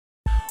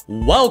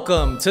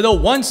Welcome to the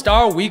One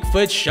Star Weak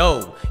Foot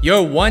Show,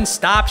 your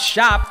one-stop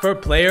shop for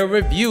player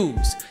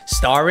reviews,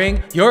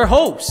 starring your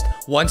host,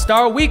 One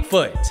Star Weak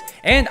Foot,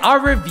 and our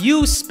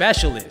review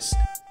specialist,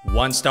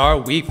 One Star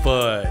Weak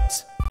Foot.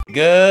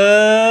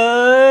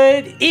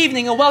 Good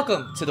evening and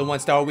welcome to the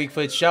One Star Weak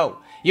Foot Show,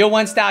 your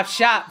one-stop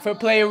shop for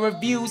player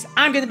reviews.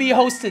 I'm going to be your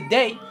host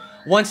today,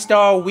 One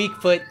Star Weak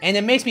Foot, and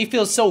it makes me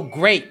feel so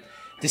great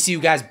to see you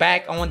guys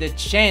back on the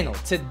channel.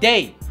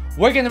 Today,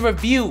 we're going to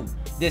review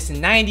this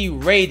 90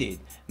 rated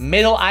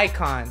middle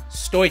icon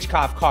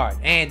Stoichkov card.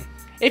 And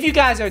if you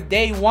guys are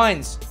day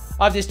ones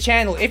of this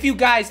channel, if you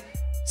guys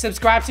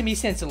subscribed to me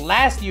since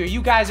last year, you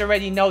guys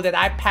already know that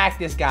I packed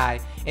this guy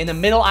in the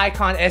middle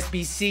icon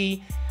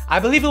SBC.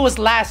 I believe it was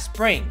last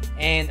spring.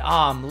 And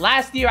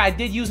last year I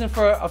did use him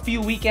for a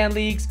few weekend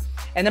leagues.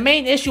 And the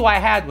main issue I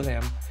had with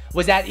him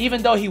was that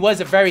even though he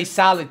was a very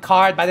solid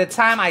card, by the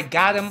time I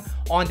got him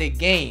on the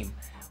game,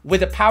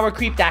 with the power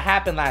creep that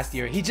happened last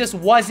year, he just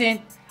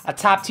wasn't a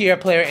top tier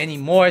player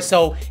anymore.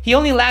 So he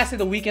only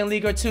lasted a weekend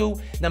league or two.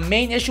 The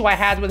main issue I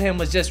had with him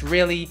was just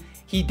really,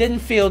 he didn't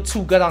feel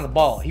too good on the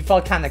ball. He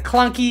felt kind of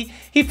clunky.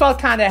 He felt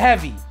kind of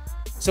heavy.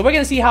 So we're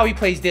going to see how he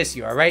plays this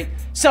year, all right?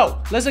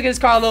 So let's look at his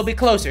card a little bit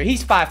closer.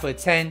 He's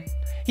 5'10".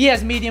 He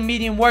has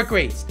medium work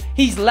rates.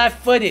 He's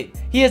left-footed.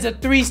 He has a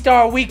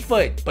 3-star weak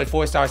foot, but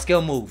 4-star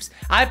skill moves.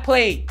 I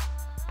played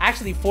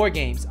actually 4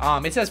 games.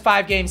 It says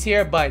 5 games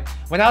here, but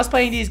when I was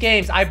playing these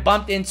games, I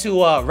bumped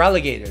into a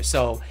relegator.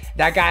 So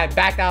that guy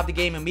backed out of the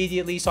game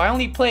immediately. So I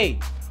only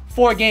played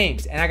 4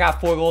 games and I got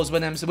 4 goals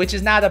with him, which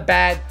is not a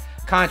bad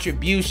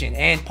contribution.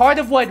 And part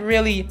of what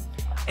really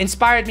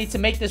inspired me to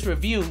make this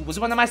review was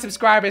one of my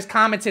subscribers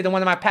commented on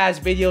one of my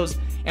past videos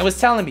and was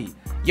telling me,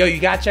 yo,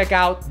 you gotta check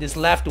out this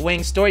left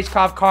wing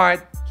Stoichkov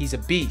card. He's a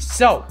beast.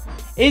 So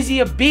is he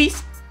a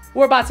beast?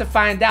 We're about to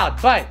find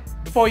out. But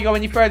before we go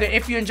any further,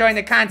 if you're enjoying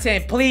the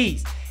content,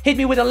 please hit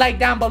me with a like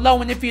down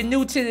below. And if you're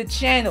new to the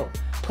channel,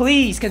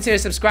 please consider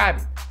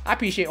subscribing. I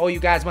appreciate all you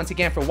guys once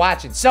again for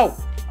watching. So,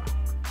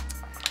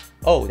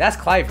 oh, that's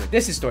Cliver.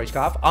 This is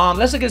Stoichkov.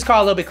 Let's look at this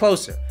card a little bit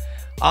closer.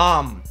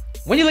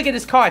 When you look at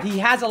this card, he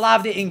has a lot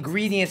of the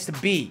ingredients to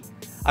be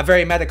a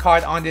very meta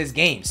card on this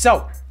game.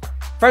 So,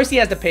 first he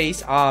has the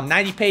pace.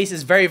 90 pace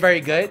is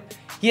very good.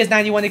 He has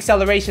 91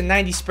 acceleration,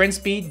 90 sprint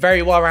speed.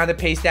 Very well-rounded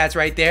pace stats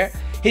right there.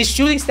 His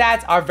shooting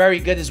stats are very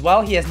good as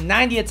well. He has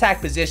 90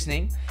 attack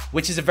positioning,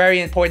 which is a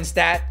very important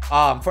stat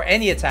for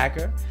any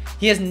attacker.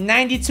 He has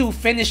 92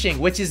 finishing,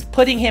 which is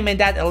putting him in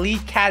that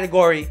elite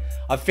category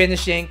of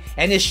finishing.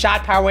 And his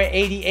shot power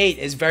 88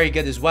 is very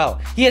good as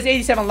well. He has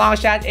 87 long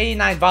shots,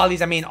 89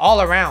 volleys. I mean,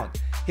 all around,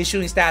 his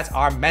shooting stats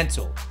are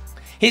mental.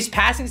 His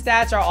passing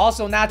stats are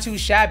also not too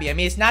shabby. I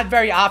mean, it's not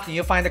very often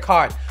you'll find a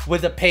card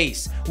with the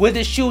pace, with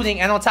the shooting,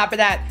 and on top of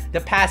that,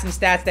 the passing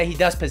stats that he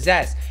does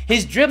possess.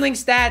 His dribbling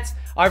stats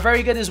are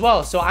very good as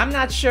well. So I'm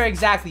not sure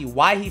exactly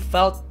why he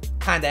felt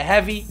kind of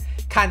heavy,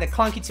 kind of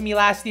clunky to me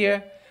last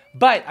year.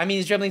 But, I mean,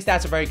 his dribbling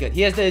stats are very good.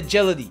 He has the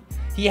agility.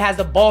 He has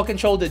the ball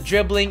control, the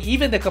dribbling,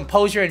 even the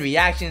composure and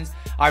reactions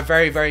are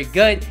very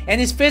good.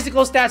 And his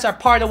physical stats are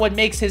part of what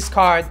makes his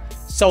card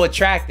so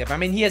attractive. I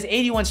mean, he has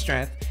 81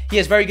 strength. He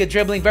has very good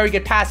dribbling, very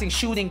good passing,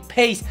 shooting,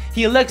 pace.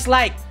 He looks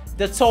like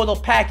the total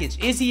package.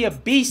 Is he a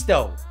beast,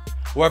 though?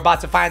 We're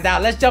about to find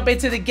out. Let's jump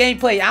into the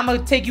gameplay. I'm going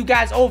to take you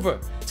guys over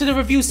to the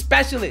review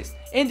specialist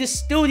in the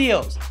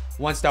studios,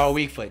 One Star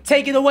Weak Foot.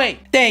 Take it away.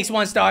 Thanks,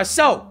 One Star.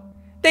 So,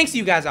 thanks to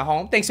you guys at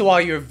home. Thanks to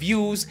all your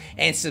views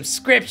and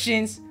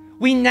subscriptions.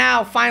 We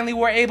now finally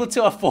were able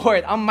to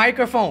afford a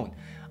microphone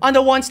on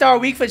the One Star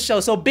Weak Foot Show.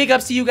 So big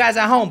ups to you guys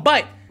at home.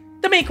 But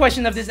the main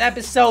question of this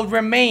episode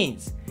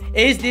remains,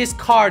 is this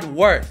card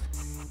worth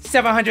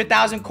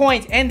 700,000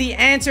 coins? And the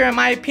answer, in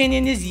my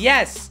opinion, is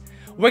yes.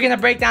 We're going to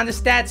break down the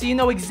stats so you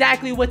know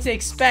exactly what to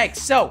expect.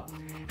 So,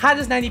 how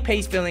does 90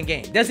 pace feel in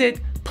game? Does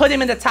it put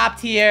him in the top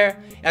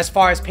tier as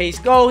far as pace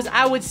goes?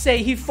 I would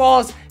say he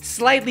falls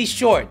slightly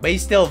short, but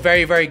he's still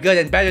very good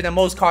and better than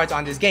most cards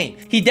on this game.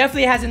 He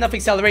definitely has enough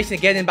acceleration to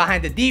get in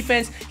behind the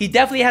defense. He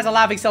definitely has a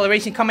lot of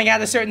acceleration coming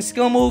out of certain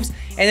skill moves,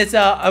 and it's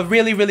a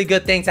really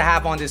good thing to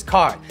have on this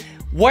card.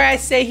 Where I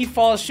say he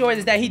falls short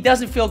is that he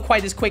doesn't feel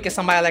quite as quick as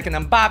somebody like an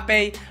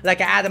Mbappe,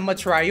 like an Adam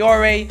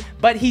Traore,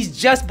 but he's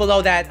just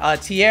below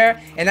that tier,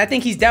 and I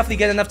think he's definitely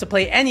good enough to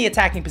play any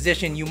attacking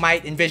position you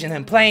might envision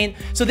him playing.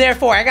 So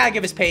therefore, I gotta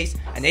give his pace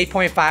an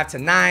 8.5 to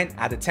 9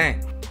 out of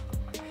 10.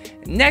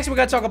 Next, we're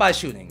gonna talk about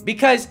shooting,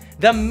 because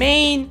the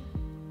main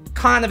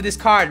con of this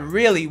card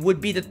really would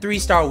be the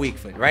 3-star weak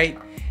foot, right?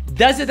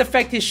 Does it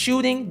affect his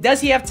shooting? Does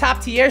he have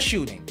top tier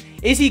shooting?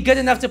 Is he good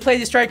enough to play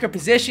the striker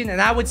position?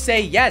 And I would say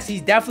yes,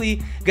 he's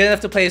definitely good enough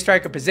to play the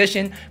striker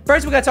position.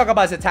 First, we're going to talk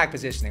about his attack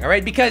positioning, all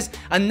right? Because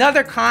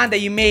another con that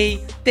you may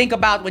think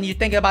about when you're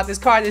thinking about this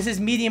card is his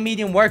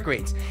medium work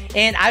rates.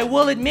 And I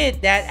will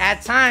admit that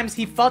at times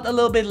he felt a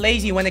little bit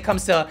lazy when it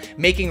comes to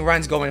making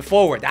runs going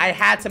forward. I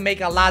had to make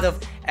a lot of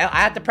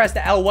press the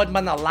L1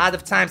 button a lot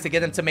of times to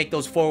get him to make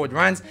those forward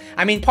runs.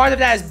 I mean, part of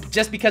that is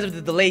just because of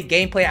the delayed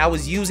gameplay I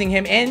was using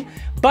him in,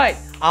 but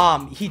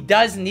he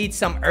does need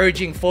some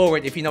urging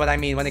forward, if you know what I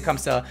mean, when it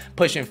comes to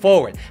pushing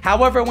forward.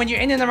 However, when you're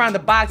in and around the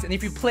box, and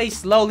if you play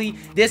slowly,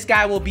 this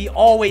guy will be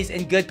always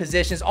in good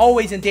positions,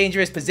 always in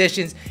dangerous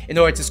positions in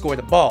order to score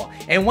the ball.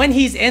 And when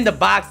he's in the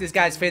box, this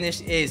guy's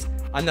finish is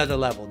another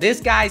level. This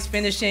guy's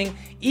finishing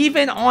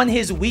even on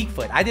his weak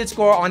foot. I did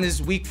score on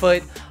his weak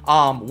foot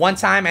one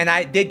time, and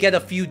I did get a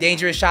few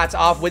dangerous shots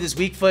off with his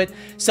weak foot.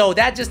 So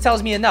that just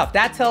tells me enough.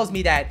 That tells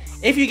me that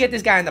if you get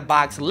this guy in the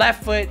box,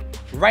 left foot,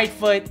 right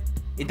foot,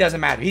 it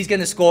doesn't matter. He's going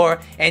to score,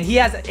 and he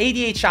has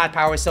 88 shot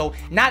power. So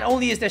not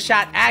only is the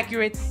shot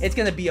accurate, it's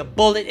going to be a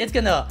bullet. It's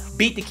going to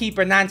beat the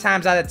keeper 9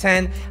 times out of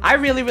 10. I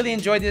really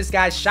enjoyed this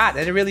guy's shot,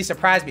 and it really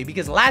surprised me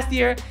because last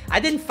year,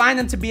 I didn't find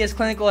him to be as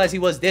clinical as he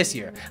was this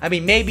year. I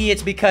mean, maybe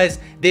it's because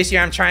this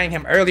year I'm trying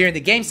him earlier in the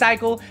game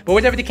cycle, but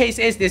whatever the case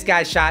is, this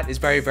guy's shot is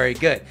very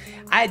good.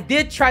 I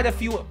did try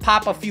to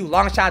pop a few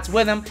long shots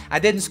with him. I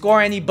didn't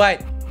score any,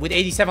 but with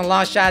 87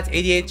 long shots,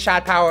 88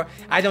 shot power,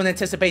 I don't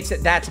anticipate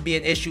that to be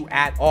an issue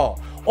at all.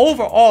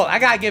 Overall, I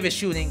gotta give his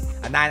shooting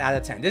a 9 out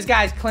of 10. This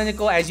guy's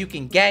clinical as you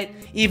can get,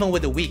 even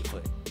with a weak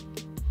foot.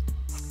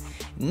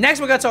 Next,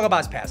 we're gonna talk about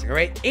his passing, all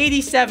right?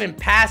 87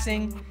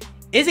 passing.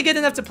 Is it good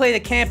enough to play the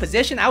cam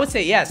position? I would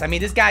say yes. I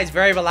mean, this guy is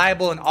very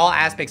reliable in all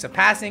aspects of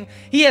passing.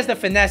 He has the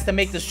finesse to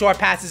make the short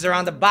passes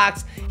around the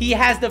box. He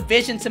has the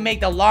vision to make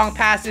the long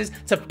passes,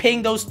 to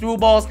ping those through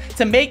balls,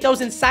 to make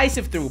those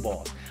incisive through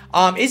balls.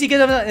 Is he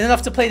good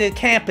enough to play the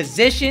cam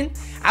position?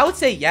 I would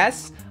say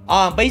yes.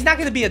 But he's not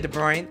going to be a De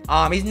Bruyne.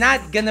 He's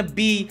not going to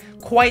be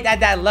quite at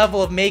that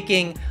level of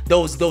making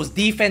those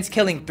defense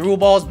killing through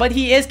balls, but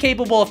he is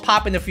capable of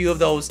popping a few of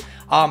those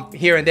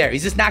here and there.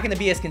 He's just not going to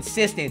be as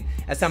consistent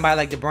as somebody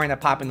like De Bruyne at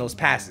popping those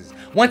passes.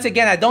 Once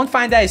again, I don't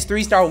find that his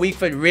 3-star weak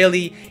foot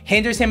really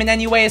hinders him in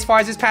any way as far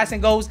as his passing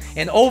goes.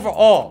 And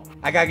overall,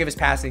 I got to give his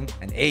passing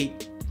an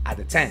 8 out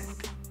of 10.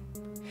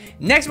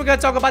 Next, we're going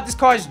to talk about this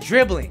card's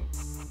dribbling.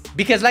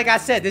 Because like I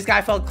said, this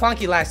guy felt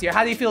clunky last year.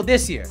 How do you feel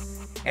this year?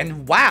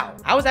 And wow,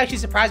 I was actually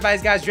surprised by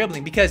this guy's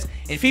dribbling because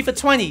in FIFA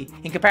 20,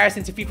 in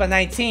comparison to FIFA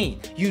 19,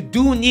 you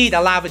do need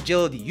a lot of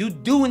agility. You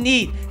do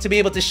need to be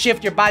able to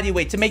shift your body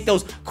weight to make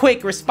those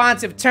quick,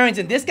 responsive turns.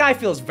 And this guy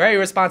feels very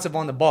responsive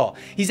on the ball.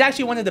 He's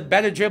actually one of the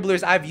better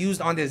dribblers I've used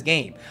on this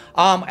game.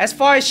 As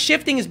far as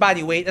shifting his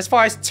body weight, as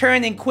far as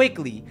turning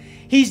quickly,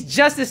 he's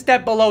just a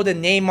step below the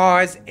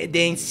Neymars,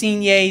 the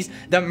Insignes,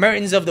 the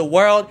Mertens of the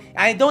world.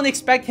 I don't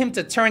expect him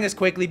to turn as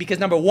quickly because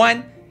number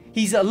one,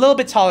 he's a little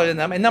bit taller than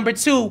them. And number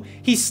two,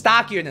 he's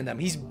stockier than them.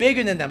 He's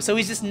bigger than them. So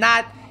he's just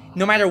not,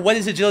 no matter what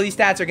his agility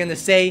stats are going to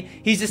say,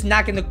 he's just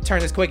not going to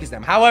turn as quick as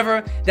them.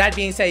 However, that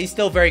being said, he's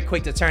still very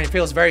quick to turn. He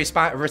feels very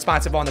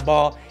responsive on the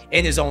ball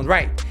in his own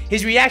right.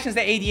 His reactions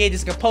to 88,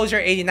 his composure,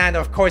 89,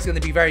 of course, going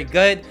to be very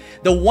good.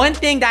 The one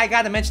thing that I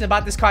got to mention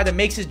about this card that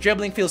makes his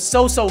dribbling feel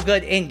so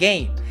good in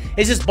game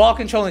is his ball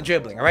control and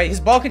dribbling, all right? His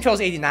ball control is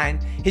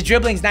 89. His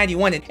dribbling is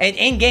 91. And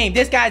in game,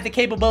 this guy has the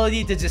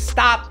capability to just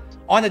stop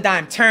on the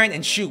dime, turn,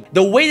 and shoot.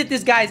 The way that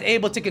this guy is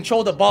able to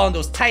control the ball in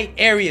those tight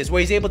areas where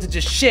he's able to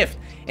just shift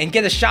and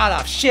get a shot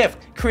off,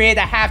 shift, create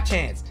a half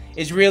chance,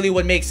 is really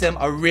what makes him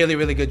a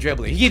really good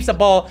dribbler. He keeps the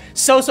ball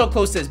so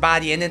close to his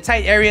body, and in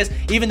tight areas,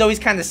 even though he's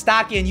kind of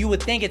stocky and you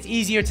would think it's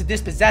easier to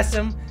dispossess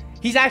him,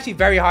 he's actually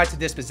very hard to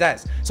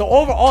dispossess. So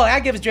overall, I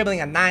give his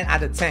dribbling a 9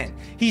 out of 10.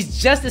 He's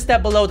just a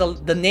step below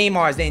the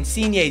Neymars, the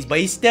Insignes, but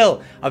he's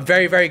still a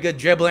very good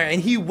dribbler,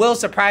 and he will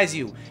surprise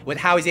you with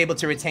how he's able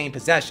to retain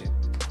possession.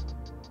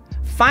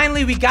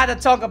 Finally, we got to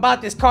talk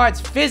about this card's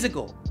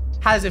physical.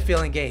 How does it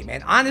feel in game?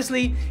 And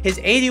honestly, his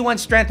 81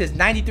 strength, his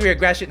 93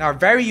 aggression are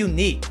very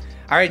unique.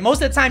 All right,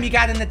 most of the time you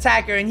got an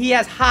attacker and he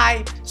has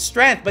high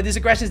strength, but his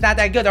aggression is not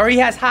that good. Or he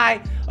has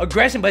high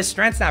aggression, but his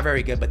strength's not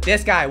very good. But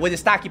this guy with his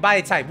stocky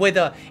body type, with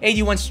the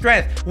 81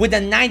 strength, with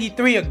the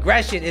 93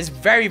 aggression, is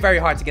very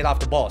hard to get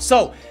off the ball.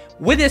 So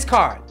with this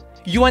card,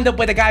 you end up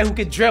with a guy who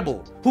can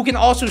dribble, who can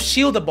also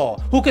shield the ball,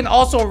 who can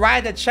also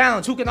ride the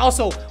challenge, who can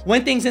also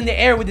win things in the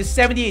air with his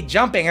 78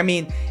 jumping. I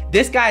mean,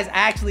 this guy is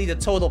actually the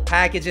total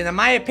package, and in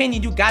my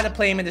opinion, you got to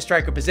play him in the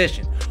striker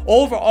position.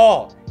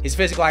 Overall, his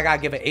physical, I got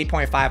to give it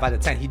 8.5 out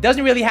of 10. He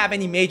doesn't really have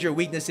any major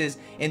weaknesses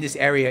in this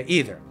area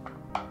either.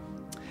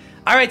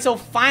 All right, so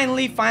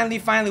finally,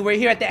 we're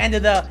here at the end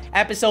of the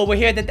episode. We're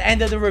here at the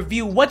end of the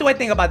review. What do I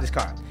think about this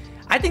card?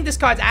 I think this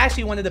card's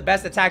actually one of the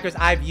best attackers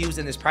I've used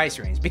in this price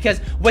range, because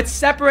what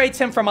separates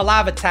him from a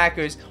lot of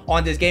attackers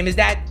on this game is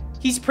that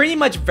he's pretty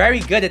much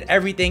very good at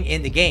everything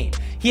in the game.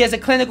 He has a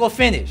clinical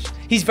finish.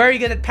 He's very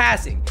good at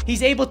passing.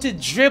 He's able to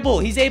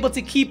dribble. He's able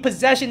to keep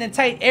possession in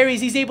tight areas.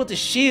 He's able to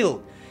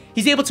shield.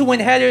 He's able to win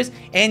headers,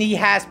 and he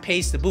has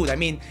pace to boot. I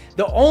mean,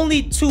 the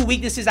only two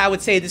weaknesses I would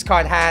say this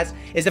card has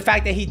is the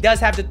fact that he does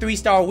have the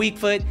 3-star weak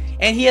foot,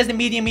 and he has the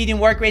medium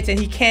work rates, and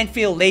he can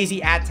feel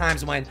lazy at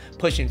times when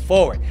pushing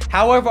forward.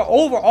 However,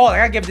 overall, I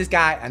gotta give this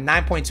guy a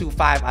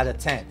 9.25 out of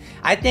 10.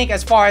 I think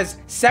as far as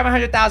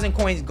 700,000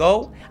 coins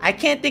go, I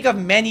can't think of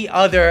many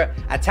other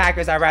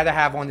attackers I'd rather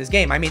have on this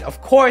game. I mean, of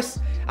course,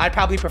 I'd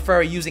probably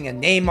prefer using a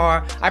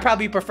Neymar. I'd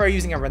probably prefer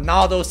using a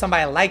Ronaldo,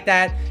 somebody like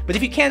that. But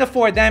if you can't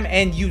afford them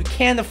and you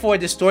can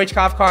afford the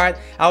Stoichkov card,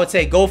 I would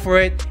say go for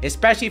it,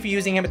 especially if you're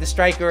using him at the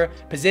striker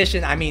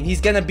position. I mean, he's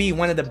gonna be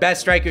one of the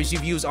best strikers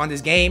you've used on this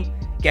game,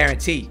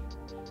 guaranteed.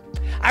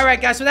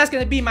 Alright guys, so that's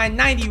going to be my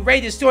 90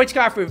 rated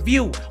Stoichkov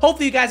review.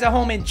 Hopefully you guys at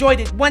home enjoyed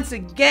it. Once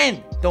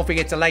again, don't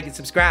forget to like and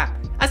subscribe.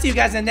 I'll see you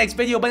guys in the next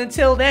video, but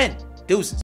until then, deuces.